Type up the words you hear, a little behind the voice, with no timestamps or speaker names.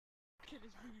kid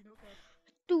is really not good.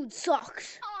 Dude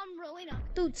sucks. Oh, I'm really not.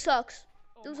 Dude sucks.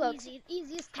 Oh Dude my- sucks.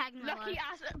 Easiest tag in my Lucky life.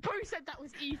 ass. Bro said that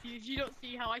was easy, as you don't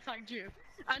see how I tagged you,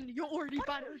 and you're already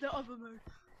bad at the other mode.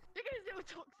 Look at his little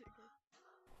toxic.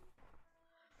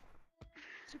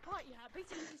 So party hat,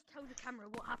 basically just tell the camera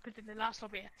what happened in the last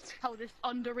lobby. How this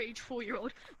underage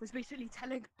 4-year-old was basically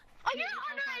telling. Oh, you're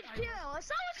how bad underage I was.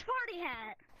 too. So is Party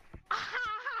Hat.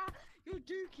 You're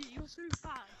dookie, you're so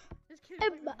bad. This kid Hey,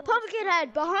 is like the pumpkin worst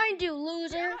head, person. behind you, Yeah,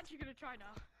 loser. I'm actually gonna try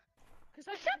now.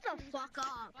 Shut the fuck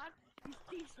up. Bad. He's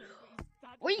decent, but he's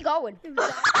bad. Where you going? You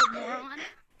bastard moron.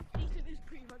 Decent is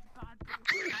pretty much bad.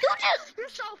 You're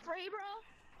so free, bro.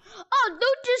 Oh,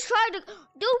 dude just tried to.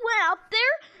 Dude went up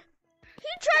there. He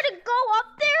tried to go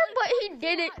up there, but he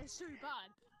didn't. That is so bad.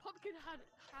 Pumpkin had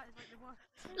is like the worst.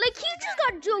 Like he just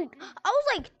got juked. I was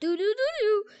like doo doo doo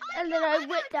doo, and then I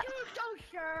went down. Oh,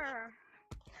 sure.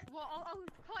 Well, I'll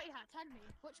party hat, tag me.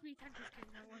 Watch me tag this kid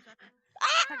in 1 second.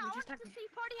 Ah! Tag me, I just want tag to me. see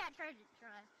Party Hat try.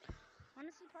 Want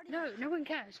to see Party Hat? No, no one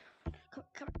cares.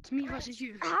 Come, it's me versus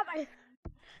you. Ah, my-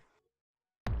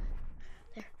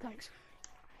 There, thanks.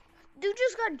 Dude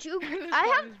just got juked.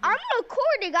 I'm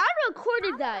recording. I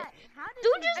recorded that. How did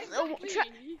Dude you- just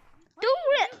Exactly. dude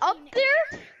went up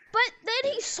there, but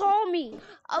then he saw me.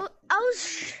 I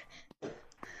was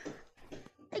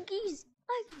like, he's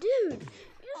like, dude,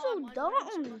 you're Oh so my God, dumb.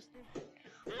 I'm disgusted.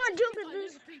 I'm not joking. I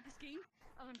This never played this game,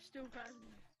 and I'm still better than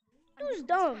you. dude's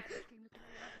dumb. This game with my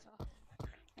avatar.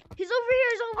 He's over here.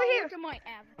 He's over Oh, here. look at my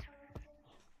avatar.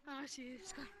 Oh, I see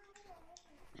this guy.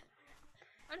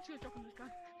 I'm just gonna drop on this guy.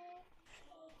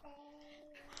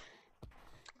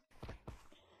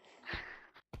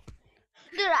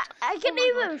 Dude, I can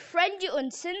my even friend you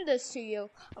and send this to you.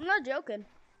 I'm not joking.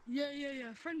 Yeah.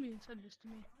 Friend me and send this to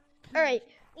me. All right.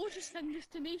 Or just send this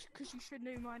to me, because you should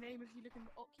know my name if you look in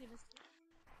the Oculus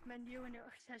menu and it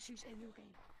says who's in your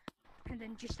game. And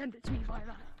then just send it to me via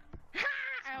that.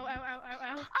 Ow, ow, ow, ow,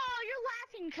 ow. Oh, you're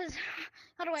laughing because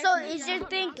how do I? So pronounce is that? your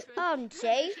thing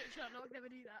Jay? Shit, Sherlock, never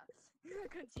do that. I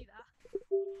couldn't see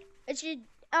that. Is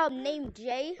your name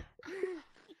Jay?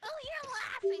 Oh, you're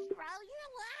laughing, bro.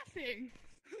 You're laughing.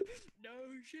 No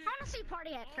shit. Honestly,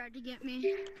 Party Hat tried to get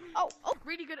me. Oh.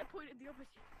 Really good at pointing the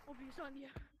obvious on you.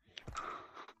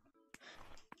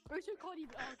 Roto can't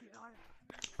even argue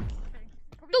either. Okay.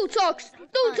 Probably Dude sucks.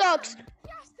 Dude sucks.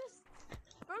 Yes, this.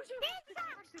 Roto It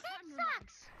sucks. It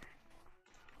sucks.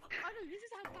 I know, this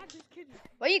is how bad this kid is.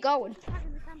 Where you going?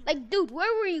 Tagging the camera. Like, dude,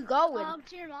 where were you going?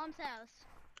 To your mom's house.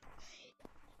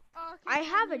 Oh, okay, I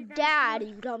have a you guys dad, go.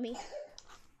 you dummy.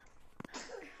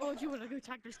 Oh, do you want to go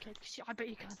tag this kid? I bet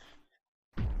you can.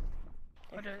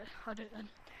 I'll do it then.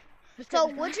 Let's So,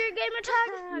 get this what's guy. your game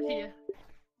tag? Here.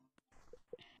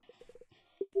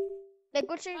 Like,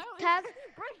 what's your I don't- tag?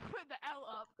 Brent put the L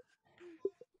up.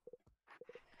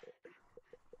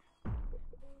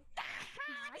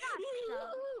 I got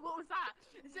stuck. What was that?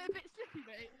 Is it a bit slippy,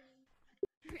 mate?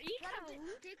 You Got kept a it.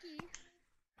 bit sticky.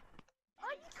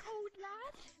 Are you cold,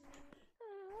 lad?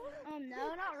 Oh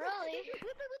no, not really. At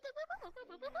least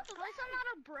I'm not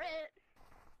a Brit.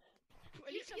 At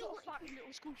least I'm not a fat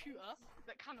little school shooter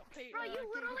that cannot play. Bro, you game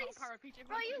literally without paraplegic.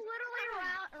 Bro, you literally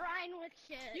rhyme with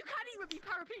shit. You can't even be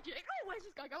paraplegic. Oh, where's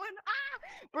this guy going? Ah!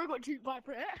 Bro got juked by a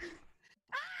Brit.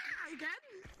 Ah! Again?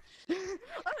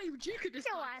 I don't even juke at this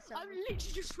Your guy. ass I'm over.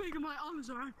 literally just swinging my arms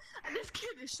around. And this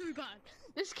kid is so bad.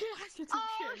 This kid has to take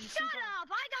Oh, shit. He's so shut bad. up!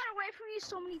 I got away from you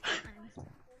so many times.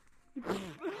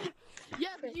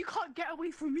 Yeah, but you can't get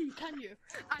away from me, can you?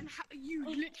 And you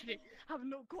literally have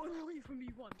not gotten away from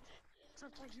me once.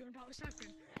 Sometimes you're about a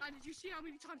second. And did you see how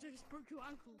many times I just broke your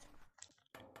ankles?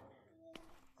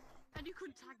 And you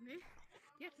couldn't tag me.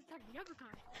 You had to tag the other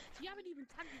guy. You haven't even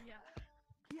tagged me yet.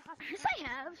 You have to Yes, tag I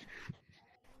have.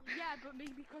 Yeah, but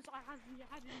maybe because I hadn't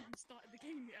even started the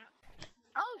game yet.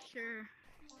 Oh, sure.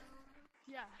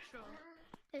 Yeah, sure.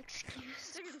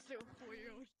 Excuse. Look at this little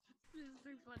 4-year-old. This is so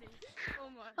funny. Oh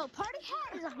my. Oh, Party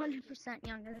Hat is 100%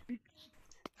 younger than me.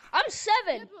 I'm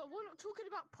Yeah, 7. but we're not talking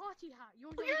about party hat.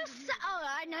 You're You're younger than me. oh,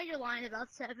 I know you're lying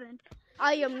about 7.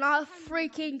 I am not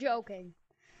freaking joking.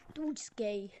 Dude's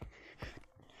gay.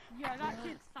 Yeah, that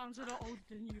kid sounds a lot older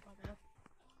than you, by the way.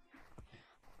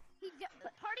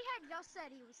 But Party Hat just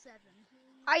said he was 7.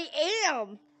 I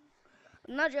am.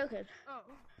 I'm not joking. Oh.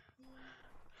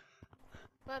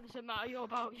 That doesn't matter.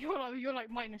 You're like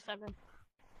 -7.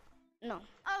 No.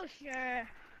 Oh, sure.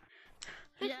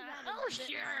 Yeah. Oh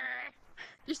sure.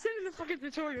 You're still in the fucking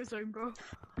tutorial zone, bro.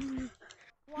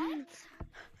 What?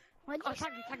 What'd Oh, you say?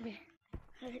 tag me.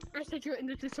 I said you're in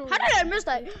the tutorial. How did I miss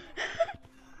that?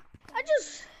 I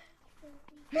just.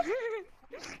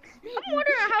 I'm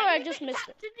wondering how I just missed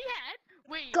it. In the head.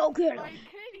 Wait. Go get I him.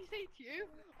 clearly say to you, you.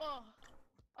 Oh,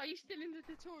 are you still in the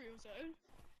tutorial zone?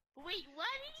 Wait, what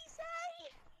did he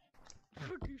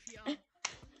say? Goofy arm.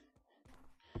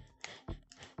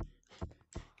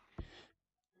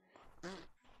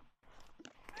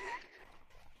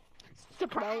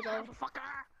 Surprise, motherfucker!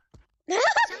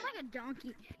 Sounds like a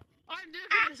donkey. I'm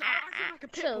doing this. I feel like a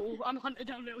pit bull. I'm hunting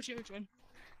down little children.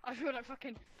 I feel like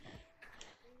fucking.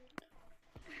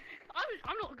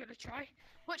 I'm not gonna try.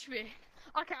 Watch me.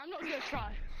 Okay, I'm not gonna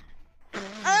try.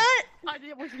 I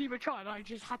wasn't even trying. I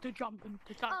just had to jump and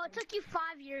to tap. Oh, it took you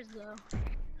 5 years though.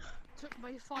 Took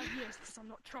me 5 years because I'm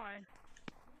not trying.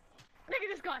 Look at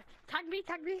this guy. Tag me,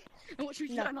 and watch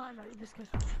me annihilate this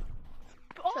guy.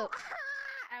 Oh! So-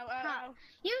 Ow, ow, ow.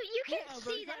 You can Yeah,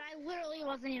 see bro. that I literally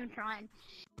wasn't even trying.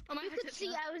 Oh, my You head could hit see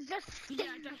the- I was just. Yeah,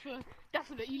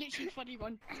 definitely. You literally funny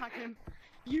one. Tag him.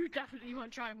 You definitely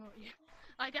won't try, won't you?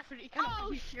 I definitely can't.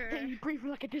 Oh, You- sure. You breathe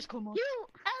like a disco monster. You.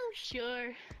 Oh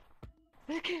sure.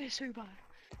 This kid is so bad.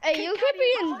 Hey, you could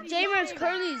be in Caddy, Jamer's oh,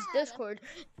 Curly's God. Discord.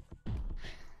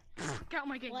 Get out of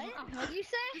my game. What? You're out. What did you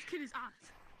say? This kid is ass.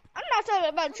 I'm not talking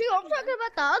about you. I'm talking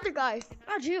about the other guy,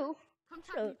 not you. Come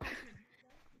tag Sure. me, pumpkin.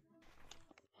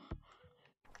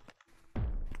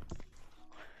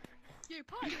 Yo,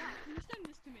 party hat, can you send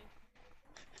this to me?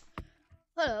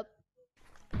 Hold up.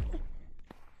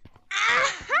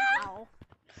 Ow.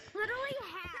 Literally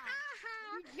how?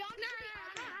 You jumped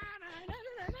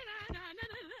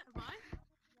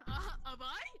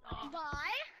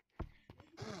Bye.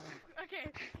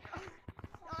 Okay.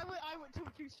 I went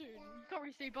too soon. You can't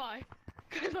really say bye.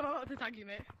 Because I'm about to tag you,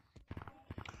 mate.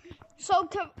 So I'm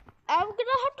gonna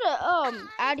have to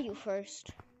add you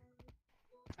first.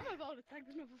 I'm about to tag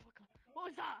this motherfucker. What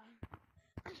was that?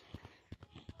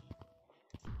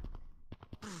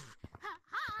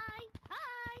 Hi.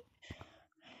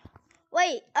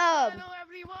 Wait, Hello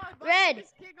everyone. My Red. name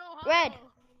is Kigo Red.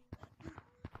 Haro.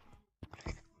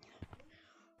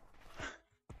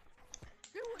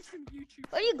 Go watch some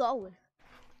YouTube. where you going?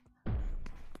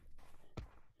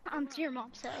 To your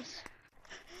mom's house.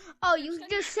 Oh, you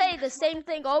just say the same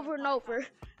thing over and over.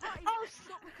 Oh,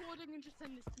 stop recording and just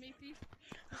send this to me, please.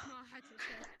 It's not a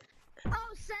headset.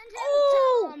 Oh, send him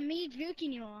Oh! to me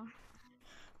juking you all.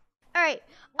 All right.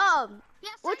 Yeah, send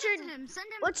What's it your- to him. Send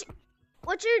him.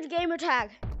 What's your gamer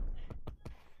tag?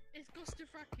 It's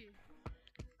Gustafraki.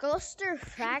 Ghoster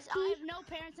I Fracky? have no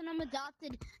parents and I'm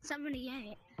adopted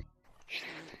 78.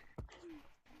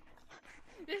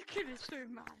 This kid is so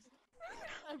mad.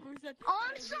 Everyone said, Oh,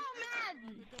 I'm so mad.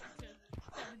 adopted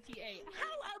 78.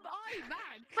 How am I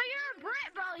mad? But you're a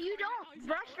Brit, bro. You don't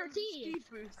brush your teeth.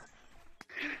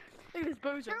 Look at this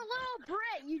bozo. You're a little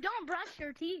Brit. You don't brush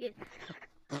your teeth.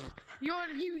 You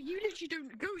literally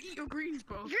don't go eat your greens,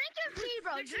 bro. Drink your tea,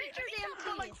 bro. Literally, Drink your at least damn I've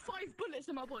got tea. like 5 bullets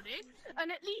in my body,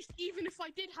 and at least even if I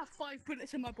did have 5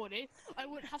 bullets in my body, I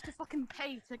wouldn't have to fucking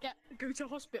pay to go to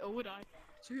hospital, would I?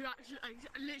 So you actually,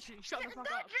 literally, shut the fuck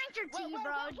Don't up. drink your tea, bro.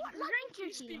 What Drink language your are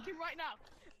you tea. speaking right now?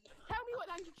 Tell me what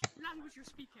language you're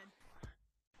speaking.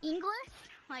 English?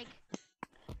 Like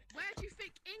Where do you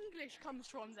think English comes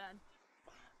from then?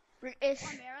 British.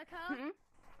 America? Hmm?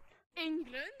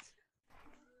 England?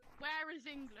 Where is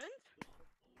England?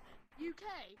 UK?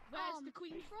 Where's the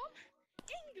Queen from?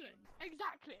 England!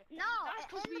 Exactly! No, That's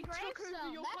 'cause in we the took over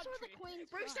gravestone. your That's where the country. Queen's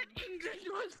Bro from. said England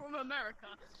was from America.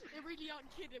 They really aren't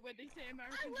kidding when they say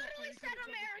America. I literally said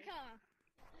America.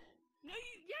 No,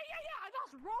 yeah,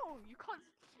 that's wrong. You can't.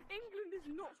 England is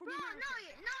not from Bro, America.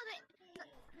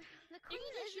 the Queen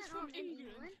English is isn't from in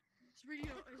England. It's really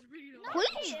not. No,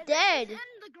 Queen's it is. dead. It's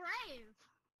in the grave.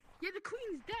 Yeah, the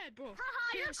Queen's dead, bro. Haha,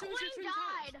 Yeah, your so was your queen twin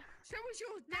died. towers. So was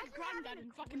your dead Imagine granddad having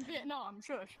in fucking Vietnam,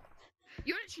 shush.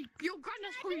 You're literally, your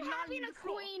granddad's probably Imagine lying having on a the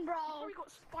floor. queen, He bro. probably got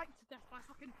spiked to death by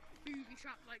fucking booby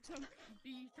trap like some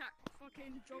B-tack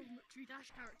fucking Geometry Dash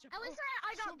character. At least Oh,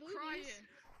 I got stop boobies. crying.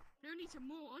 No need to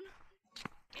mourn.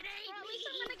 It ain't Bro, at least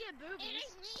I'm gonna get boobies. It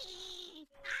ain't me.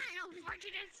 I am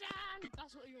fortunate son.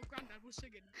 That's what your granddad was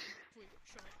singing before he got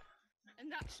shot. And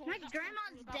that's My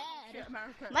grandma's dead.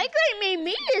 America. My great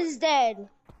me is dead.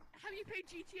 Have you played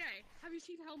GTA? Have you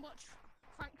seen how much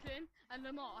Franklin and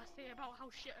Lamar say about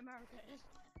how shit America is?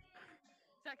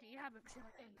 Exactly, you haven't, because you're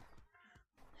like 8.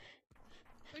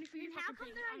 Only for you How fucking come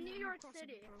playing they're in Animal New York Crossing,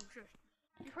 City? bro, shush.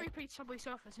 You probably played Subway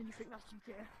Surfers and you think that's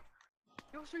GTA.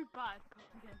 You're so bad,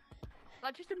 again.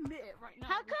 Like, just admit it right now.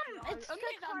 How come Like, it's admit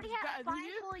like that I'm Party just Hat better than 5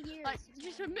 you. full years? Like,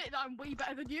 just admit that I'm way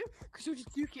better than you, because you're just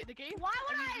dookie at the game. Why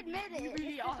would and I you- admit You it?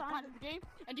 really It's are fine. bad at the game,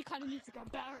 and you kind of need to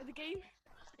get better at the game.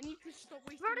 And you can stop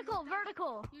wasting Vertical, your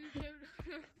vertical. You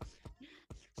don't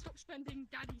stop spending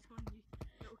daddy's money,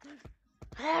 little kid.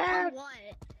 On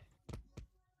what?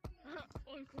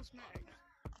 On cosmetics.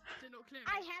 Did not clear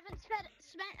I it. haven't spent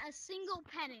a single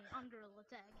penny on Gorilla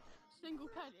Tag. Single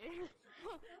penny.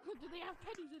 Do they have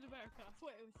pennies in America? I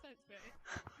thought it was cents, mate.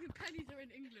 Pennies are in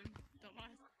England,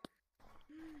 dumbass.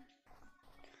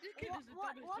 This kid is the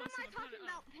dumbest What am person I on talking planet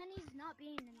about? Earth. Pennies not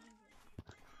being in England.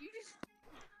 You just.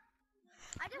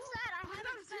 I just said I That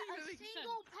haven't doesn't spent a even make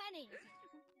single penny.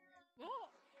 What?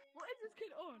 What is this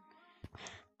kid on?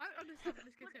 I don't understand what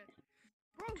this kid said.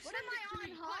 Bro, What send am I it to on,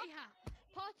 me. huh? Party hat.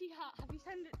 Party hat. Have you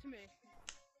sent it to me?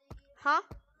 Huh?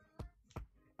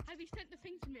 Have you sent the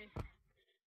thing to me?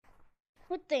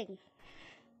 What thing?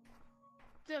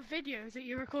 The videos that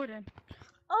you're recording.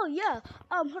 Oh yeah.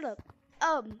 Hold up.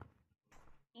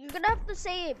 You're gonna have to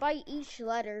say it by each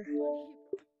letter.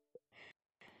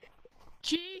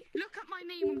 G, look at my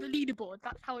name on the leaderboard.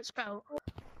 That's how it's spelled.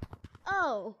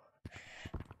 Oh.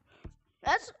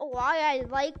 That's why I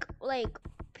like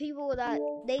people that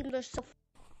names are so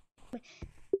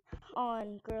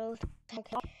on girls.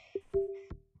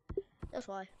 That's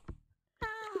why. Ah,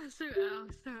 so L.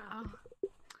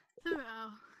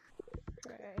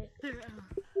 Right.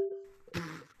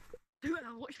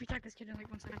 Watch me tag this kid in like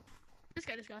 1 second. This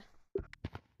guy.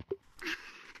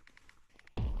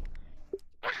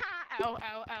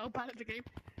 Ow, bad at the game.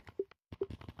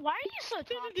 Why are you so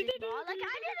toxic, bro? Like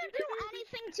I didn't do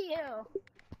anything to you.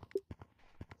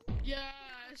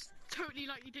 Yes, totally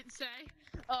like you didn't say.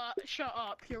 Shut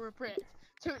up, you're a Brit.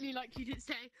 Totally like you didn't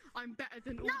say I'm better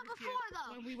than all No, of you before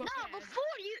though. when we were No, kids.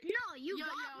 before you. No, you Yo,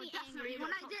 got yo, me definitely angry when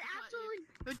not I did toxic like absolutely.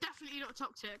 You're definitely not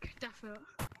toxic, definitely.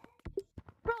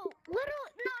 Bro,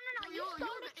 literally. No. You You're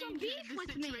started the some angel beef in this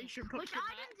with me, situation, which Pumpkin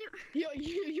I Hat. didn't do.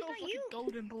 You're No, fucking you-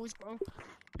 golden balls, bro.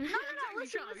 No, Shut up, you're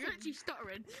listen. actually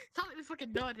stuttering. Sound like the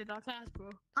fucking nerd in our class, bro.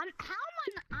 How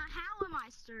am I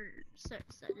stuttering?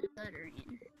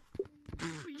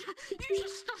 You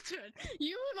just stuttered.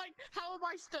 You were like, how am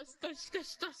I stuttering?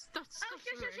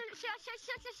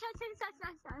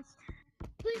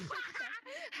 Please.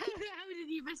 How did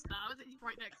you miss that? I was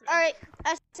right next to it. All right.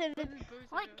 Ashton.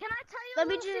 Like, can I tell you Let a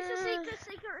me little just-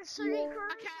 secret? Okay,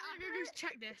 I'm gonna just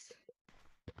check this.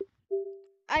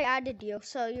 I added you,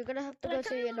 so you're gonna have to Can I go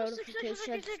tell to you your a little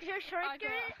notifications.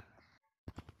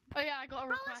 Oh yeah, I got a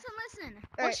Bro, request. listen.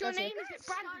 All What's right, your that's it. name? Is it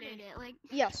Bradley? Started it, like.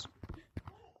 Yes.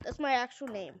 That's my actual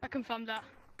name. I confirmed that.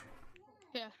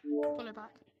 Yeah, follow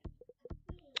back.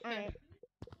 Alright.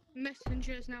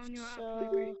 Messengers now in your app So-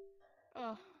 library.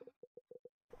 Oh,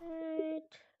 Right.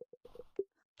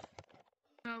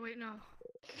 no, wait, no.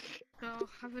 Go,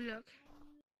 have a look.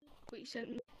 What you sent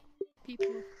me.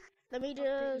 People. Let me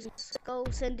just go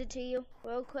send it to you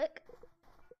real quick.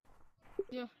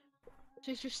 Yeah.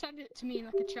 Just send it to me in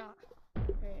like a chat.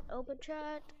 Alright, open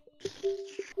chat.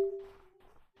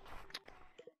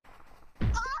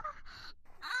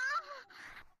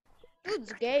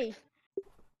 It's gay.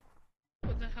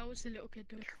 What the hell is the little kid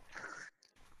doing?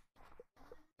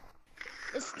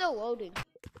 It's still loading.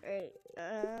 Alright.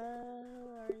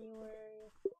 Where are you?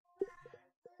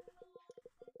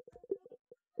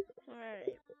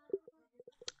 Alright.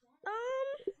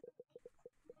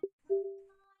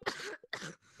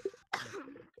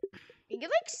 You get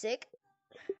like sick?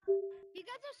 You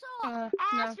guys are so No.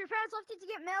 ass. Your parents left you to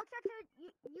get mail.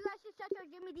 You guys should shut your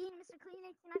Jimmy Dean, Mr.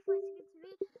 Kleenex, and I play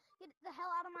TV. Get the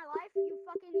hell out of my life, you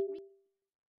fucking.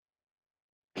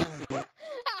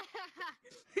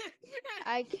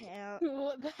 I can't.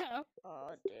 What the hell?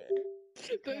 Oh,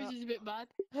 dude. Bose is a bit bad.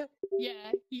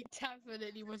 Yeah, he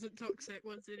definitely wasn't toxic,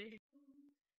 wasn't he?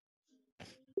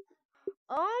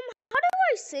 How do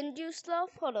I send you stuff?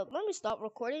 Hold up, let me stop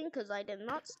recording because I did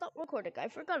not stop recording. I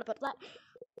forgot about that.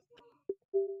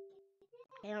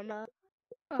 And